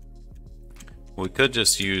 we could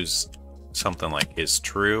just use something like is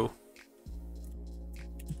true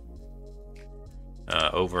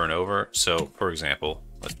over and over. So for example,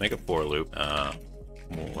 let's make a for loop,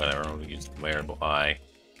 whatever, we'll use the variable I,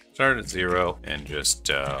 start at 0 and just,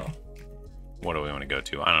 what do we want to go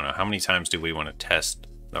to? I don't know. How many times do we want to test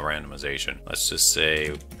the randomization? Let's just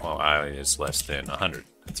say, well, I is less than 100.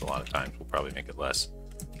 That's a lot of times. We'll probably make it less.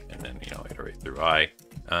 And then, iterate through I.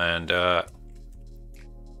 And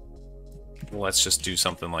let's just do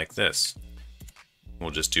something like this.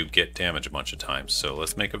 We'll just do get damage a bunch of times. So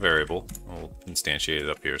let's make a variable. We'll instantiate it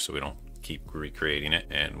up here so we don't keep recreating it.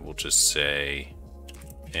 And we'll just say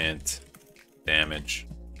int damage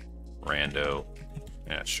rando.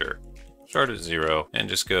 Yeah, sure. Start at 0 and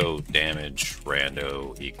just go damage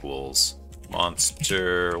rando equals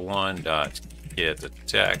monster1 dot get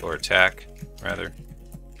attack, or attack rather,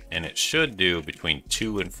 and it should do between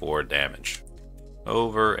 2 and 4 damage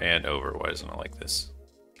over and over. Why isn't it like this?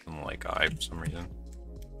 I'm like I for some reason.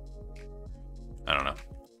 I don't know.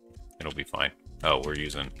 It'll be fine. Oh, we're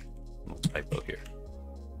using a little typo here.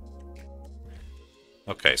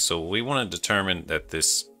 Okay, so we want to determine that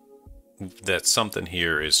that something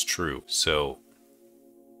here is true. So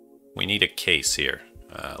we need a case here.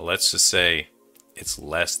 Let's just say it's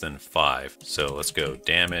less than 5. So let's go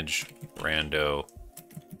damage rando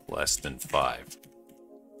less than 5.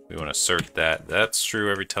 We want to assert that that's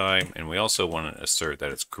true every time, and we also want to assert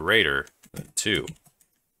that it's greater than 2.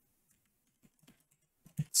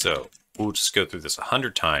 So we'll just go through this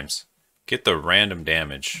 100 times, get the random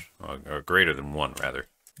damage, or greater than 1 rather,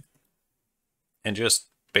 and just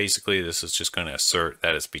basically this is just going to assert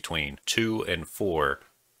that it's between 2 and 4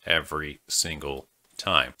 every single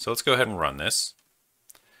time. So let's go ahead and run this.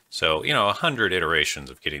 So, 100 iterations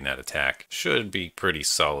of getting that attack should be pretty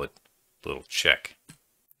solid little check.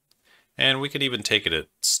 And we could even take it a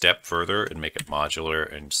step further and make it modular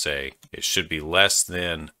and say it should be less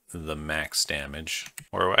than the max damage.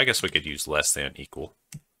 Or I guess we could use less than equal.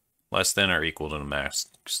 Less than or equal to the max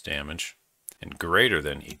damage. And greater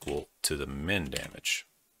than equal to the min damage.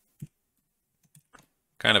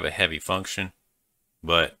 Kind of a heavy function.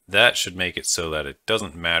 But that should make it so that it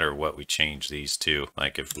doesn't matter what we change these to.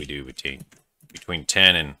 Like if we do between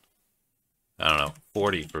 10 and,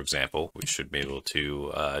 40, for example, we should be able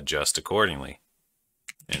to adjust accordingly.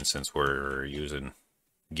 And since we're using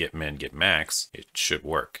get min, get max, it should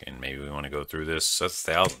work. And maybe we want to go through this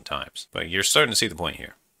 1,000 times. But you're starting to see the point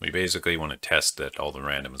here. We basically want to test that all the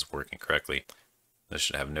random is working correctly. This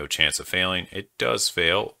should have no chance of failing. It does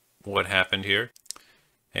fail. What happened here?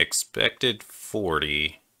 Expected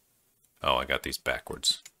 40. Oh, I got these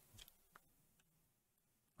backwards.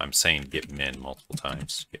 I'm saying get min multiple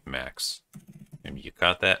times. Get max. Maybe you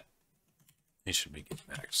got that? It should be get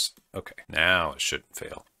max. Okay, now it shouldn't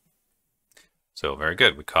fail. So very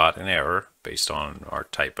good. We caught an error based on our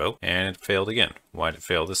typo, and it failed again. Why did it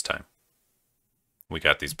fail this time? We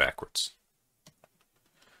got these backwards.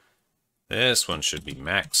 This one should be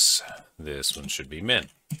max. This one should be min.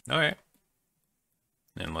 All right.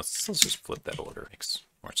 And let's just flip that order. Makes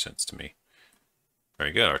more sense to me.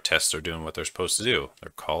 Very good. Our tests are doing what they're supposed to do.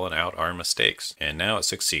 They're calling out our mistakes. And now it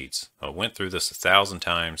succeeds. I went through this 1,000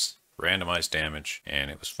 times, randomized damage,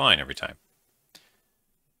 and it was fine every time.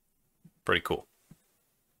 Pretty cool.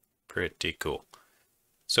 Pretty cool.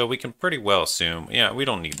 So we can pretty well assume, yeah, we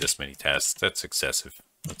don't need this many tests. That's excessive.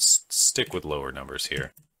 Let's stick with lower numbers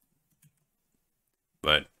here.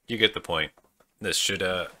 But you get the point. This should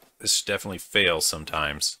definitely fail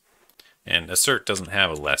sometimes. And assert doesn't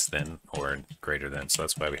have a less than or greater than, so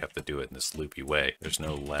that's why we have to do it in this loopy way. There's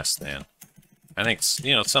no less than. I think,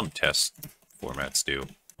 some test formats do.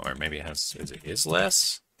 Or maybe it has, is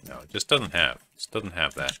less? No, it just doesn't have. It just doesn't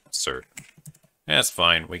have that assert. That's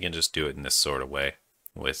fine. We can just do it in this sort of way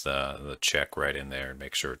with the check right in there and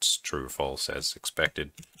make sure it's true or false as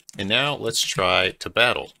expected. And now let's try to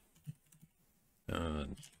battle.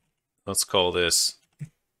 Let's call this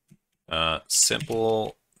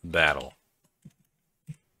simple battle.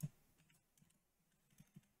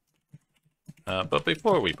 But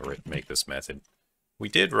before we make this method, we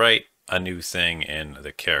did write a new thing in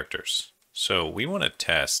the characters. So we want to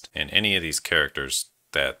test in any of these characters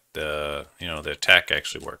that the attack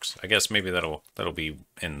actually works. I guess maybe that'll be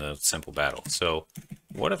in the simple battle. So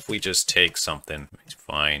what if we just take something,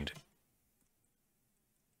 find,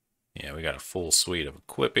 yeah, we got a full suite of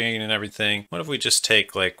equipping and everything. What if we just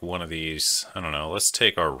take like one of these, I don't know, let's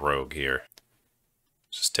take our rogue here.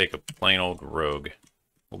 Just take a plain old rogue.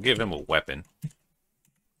 We'll give him a weapon.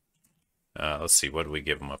 Let's see, what do we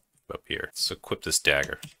give him up here? Let's equip this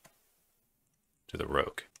dagger to the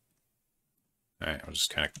rogue. Alright, I'm just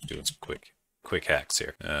kind of doing some quick hacks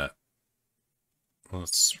here.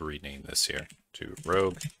 Let's rename this here to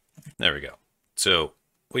rogue. There we go. So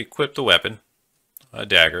we equip the weapon. A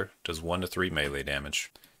dagger does 1 to 3 melee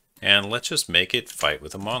damage. And let's just make it fight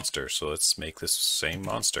with a monster. So let's make this same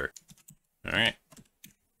monster. Alright.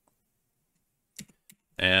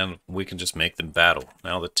 And we can just make them battle.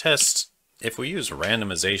 Now the test, if we use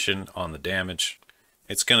randomization on the damage,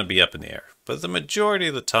 it's going to be up in the air. But the majority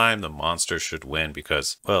of the time the monster should win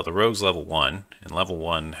because, well, the rogue's level 1, and level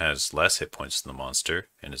 1 has less hit points than the monster,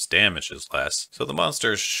 and its damage is less. So the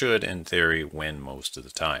monster should, in theory, win most of the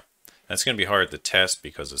time. That's going to be hard to test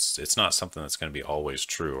because it's not something that's going to be always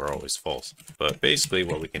true or always false. But basically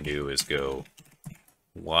what we can do is go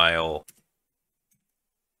while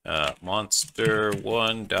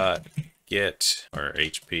monster1 dot get or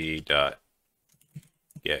HP dot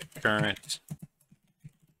get current.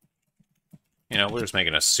 We're just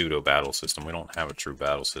making a pseudo battle system. We don't have a true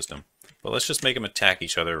battle system. But let's just make them attack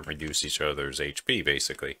each other and reduce each other's HP,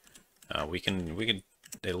 basically. We can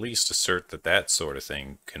at least assert that sort of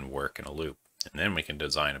thing can work in a loop. And then we can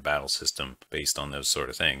design a battle system based on those sort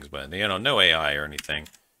of things. But, no AI or anything.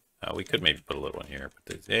 We could maybe put a little in here,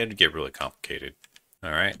 but it'd get really complicated.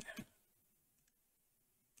 All right.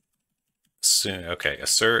 Okay,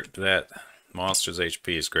 assert that monster's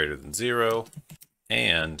HP is greater than 0,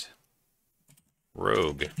 and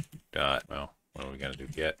rogue dot, well, what are we gonna do?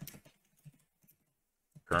 Get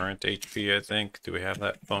current HP, I think. Do we have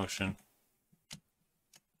that function?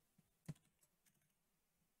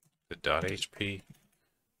 The dot HP?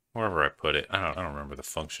 Wherever I put it. I don't remember the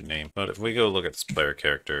function name. But if we go look at this player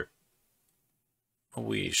character,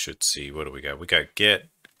 we should see, what do we got? We got get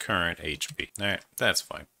current HP. Alright, that's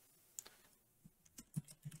fine.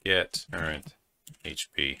 Get current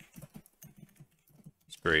HP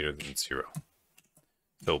is greater than 0.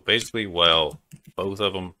 So basically, well, both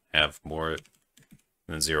of them have more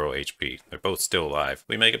than 0 HP. They're both still alive.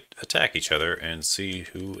 We make it attack each other and see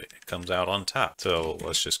who comes out on top. So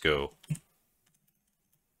let's just go.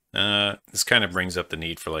 This kind of brings up the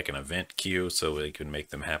need for like an event queue so we can make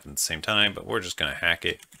them happen at the same time, but we're just going to hack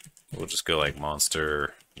it. We'll just go like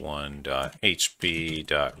monster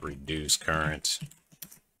 1.hp.reduce current.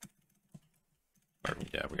 Or,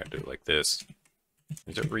 yeah, we're going to do it like this.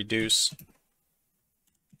 Is it reduce?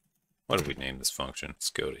 What do we name this function? Let's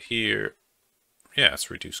go to here. Yeah,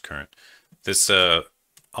 it's reduce current. This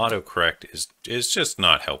autocorrect is just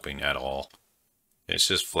not helping at all. It's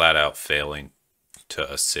just flat out failing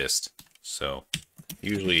to assist. So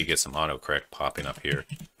usually you get some autocorrect popping up here.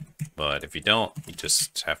 But if you don't, you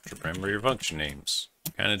just have to remember your function names.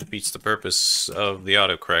 Kind of defeats the purpose of the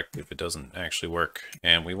autocorrect if it doesn't actually work.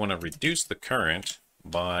 And we want to reduce the current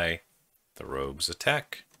by the rogue's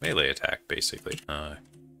attack. Melee attack, basically.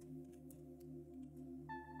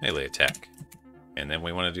 Melee attack. And then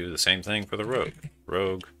we want to do the same thing for the rogue.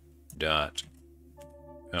 Rogue dot...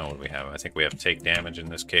 Oh, what do we have? I think we have take damage in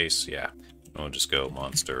this case. Yeah. We'll just go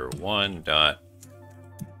monster 1 dot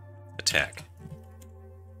attack.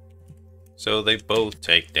 So they both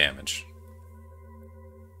take damage.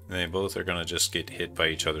 They both are going to just get hit by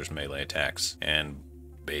each other's melee attacks. And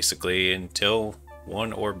basically until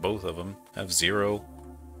one or both of them have 0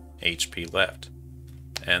 HP left.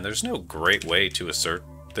 And there's no great way to assert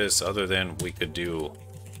this other than we could do,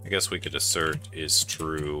 I guess we could assert is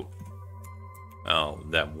true.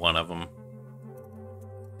 That one of them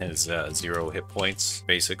has 0 hit points,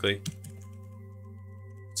 basically.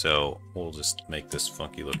 So we'll just make this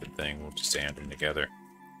funky looking thing. We'll just and them together.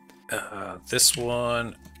 This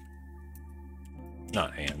one,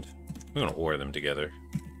 not and. We're gonna OR them together.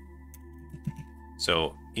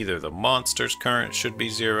 So either the monster's current should be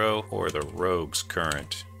 0 or the rogue's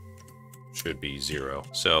current should be 0.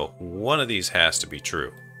 So one of these has to be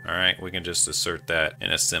true. All right, we can just assert that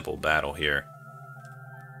in a simple battle here.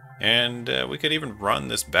 And we could even run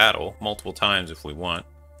this battle multiple times if we want.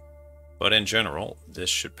 But in general,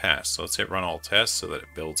 this should pass. So let's hit run all tests so that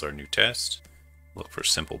it builds our new test. Look for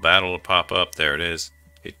simple battle to pop up. There it is.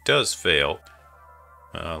 It does fail.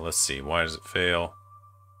 Let's see. Why does it fail?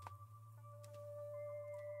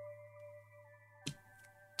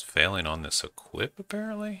 It's failing on this equip,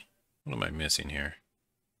 apparently. What am I missing here?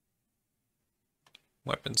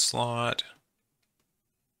 Weapon slot.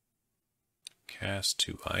 Cast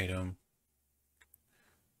to item.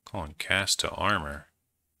 Calling cast to armor.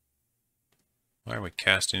 Why are we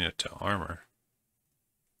casting it to armor?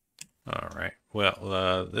 Alright,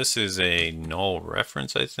 well, this is a null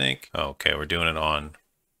reference, I think. Okay, we're doing it on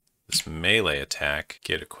this melee attack.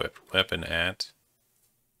 Get equipped weapon at.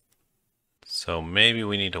 So maybe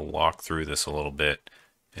we need to walk through this a little bit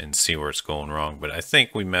and see where it's going wrong. But I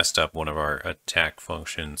think we messed up one of our attack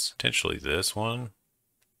functions. Potentially this one.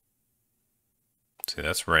 See,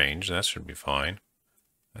 that's range. That should be fine.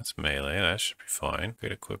 That's melee. That should be fine.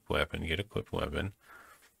 Get equipped weapon. Get equipped weapon.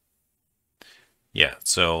 Yeah,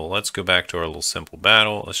 so let's go back to our little simple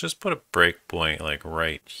battle. Let's just put a breakpoint like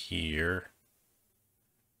right here.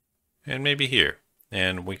 And maybe here.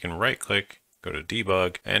 And we can right click, go to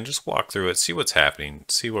debug, and just walk through it, see what's happening,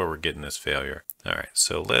 see where we're getting this failure. Alright,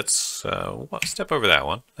 so let's step over that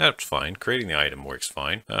one. That's fine. Creating the item works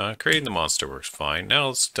fine. Creating the monster works fine. Now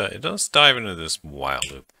let's dive into this while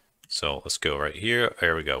loop. So let's go right here.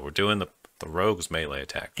 There we go. We're doing the rogue's melee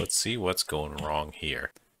attack. Let's see what's going wrong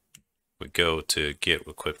here. We go to get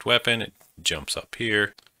equipped weapon. It jumps up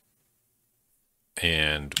here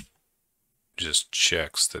and just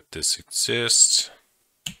checks that this exists.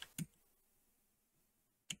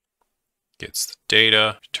 Gets the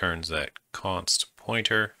data, returns that const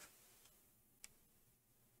pointer.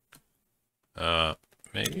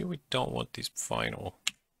 Maybe we don't want these final.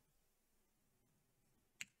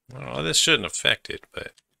 Well, this shouldn't affect it,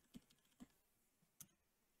 but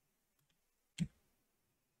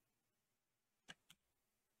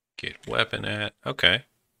get weapon at, okay.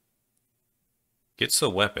 Gets the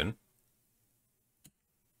weapon.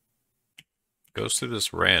 goes through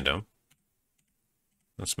this random.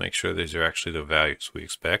 Let's make sure these are actually the values we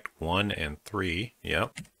expect. 1 and 3.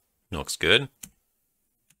 Yep. Looks good.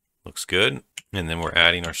 Looks good. And then we're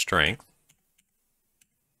adding our strength.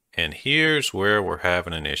 And here's where we're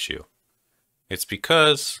having an issue. It's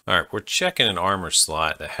because, all right, we're checking an armor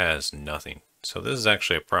slot that has nothing. So this is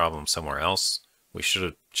actually a problem somewhere else. We should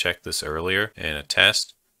have checked this earlier in a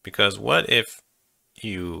test. Because what if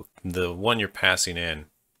the one you're passing in,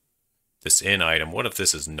 this in item, what if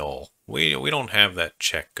this is null? We don't have that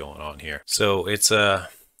check going on here. So it's trying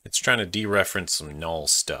to dereference some null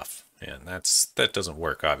stuff. And that doesn't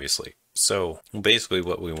work, obviously. So basically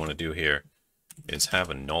what we want to do here is have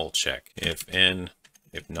a null check. If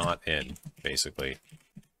not in, basically,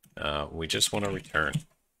 we just want to return.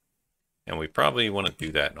 And we probably want to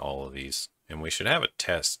do that in all of these. And we should have a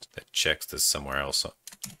test that checks this somewhere else,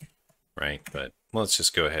 right? But let's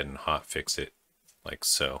just go ahead and hot fix it like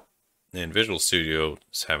so. And Visual Studio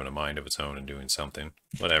is having a mind of its own and doing something.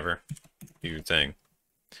 Whatever, do your thing.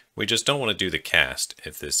 We just don't want to do the cast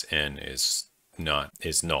if this n is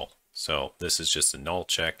null. So this is just a null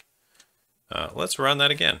check. Let's run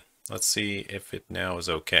that again. Let's see if it now is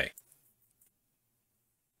okay.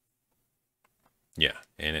 Yeah,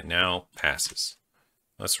 and it now passes.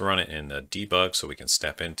 Let's run it in the debug so we can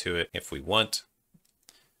step into it if we want.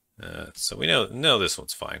 So we know this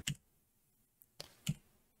one's fine.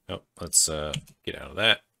 Oh, let's get out of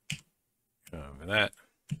that. Over that.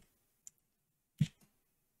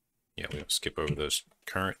 Yeah, we'll skip over those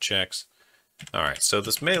current checks. All right, so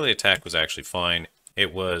this melee attack was actually fine.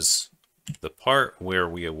 It was the part where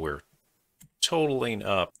we were totaling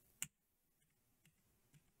up.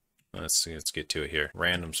 Let's see, let's get to it here.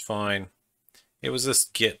 Random's fine. It was this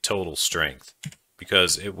get total strength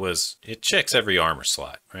because it checks every armor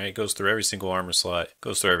slot, right? It goes through every single armor slot,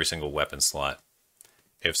 goes through every single weapon slot.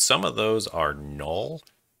 If some of those are null,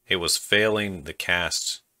 it was failing the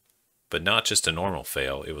cast, but not just a normal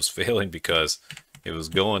fail. It was failing because it was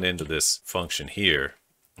going into this function here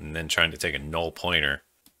and then trying to take a null pointer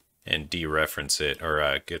and dereference it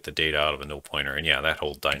or get the data out of a null pointer. And yeah, that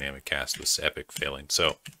whole dynamic cast was epic failing.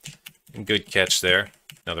 So good catch there.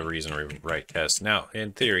 Another reason to rewrite test. Now,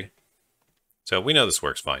 in theory, so we know this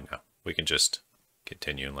works fine now. We can just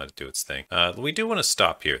continue and let it do its thing. We do want to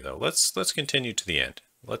stop here though. Let's continue to the end.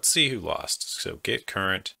 Let's see who lost. So get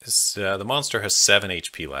current. The monster has 7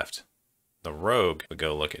 HP left. The rogue, we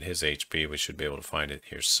go look at his HP. We should be able to find it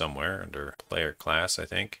here somewhere under player class, I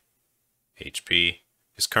think. HP.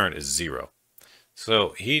 His current is 0. So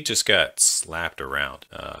he just got slapped around.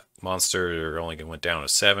 Monster only went down to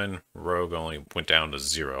 7. Rogue only went down to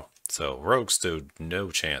 0. So Rogue stood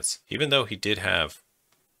no chance. Even though he did have,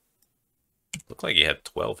 looked like he had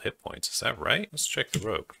 12 hit points. Is that right? Let's check the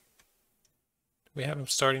Rogue. Do we have him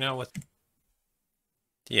starting out with?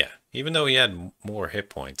 Yeah, even though he had more hit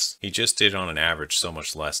points, he just did on an average so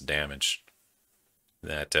much less damage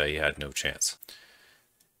that he had no chance.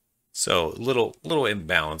 So little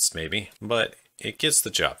imbalanced maybe, but it gets the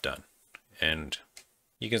job done. And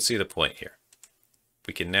you can see the point here.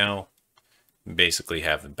 We can now basically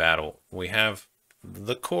have the battle. We have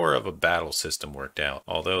the core of a battle system worked out,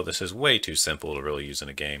 although this is way too simple to really use in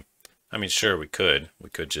a game. I mean, sure, we could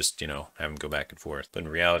just, have them go back and forth. But in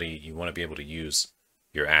reality, you want to be able to use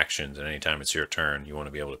your actions, and anytime it's your turn, you want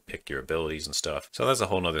to be able to pick your abilities and stuff. So that's a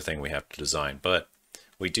whole nother thing we have to design. But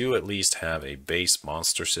we do at least have a base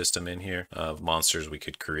monster system in here of monsters we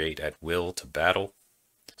could create at will to battle.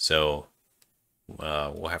 So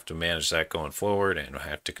we'll have to manage that going forward, and we'll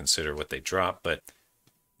have to consider what they drop. But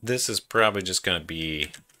this is probably just going to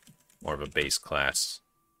be more of a base class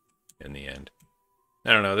in the end.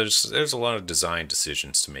 I don't know, there's a lot of design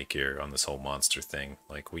decisions to make here on this whole monster thing.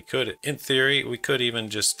 Like we could, in theory, we could even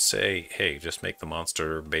just say, hey, just make the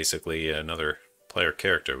monster basically another player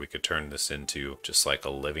character. We could turn this into just like a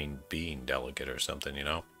living being delegate or something,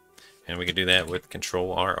 And we could do that with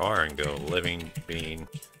Control RR and go living being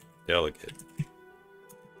delegate.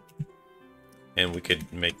 And we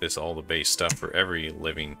could make this all the base stuff for every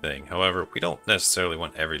living thing. However, we don't necessarily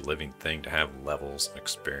want every living thing to have levels and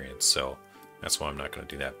experience, so that's why I'm not going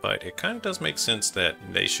to do that. But it kind of does make sense that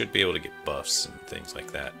they should be able to get buffs and things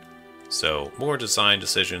like that. So more design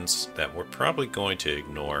decisions that we're probably going to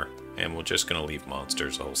ignore, and we're just going to leave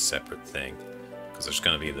monsters a whole separate thing. Because there's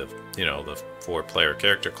going to be the, the 4 player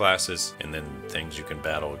character classes, and then things you can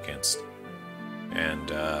battle against.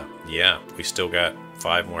 And yeah, we still got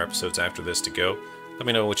 5 more episodes after this to go. Let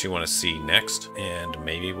me know what you want to see next, and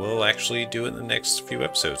maybe we'll actually do it in the next few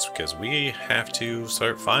episodes, because we have to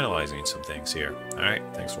start finalizing some things here. Alright,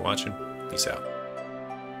 thanks for watching. Peace out.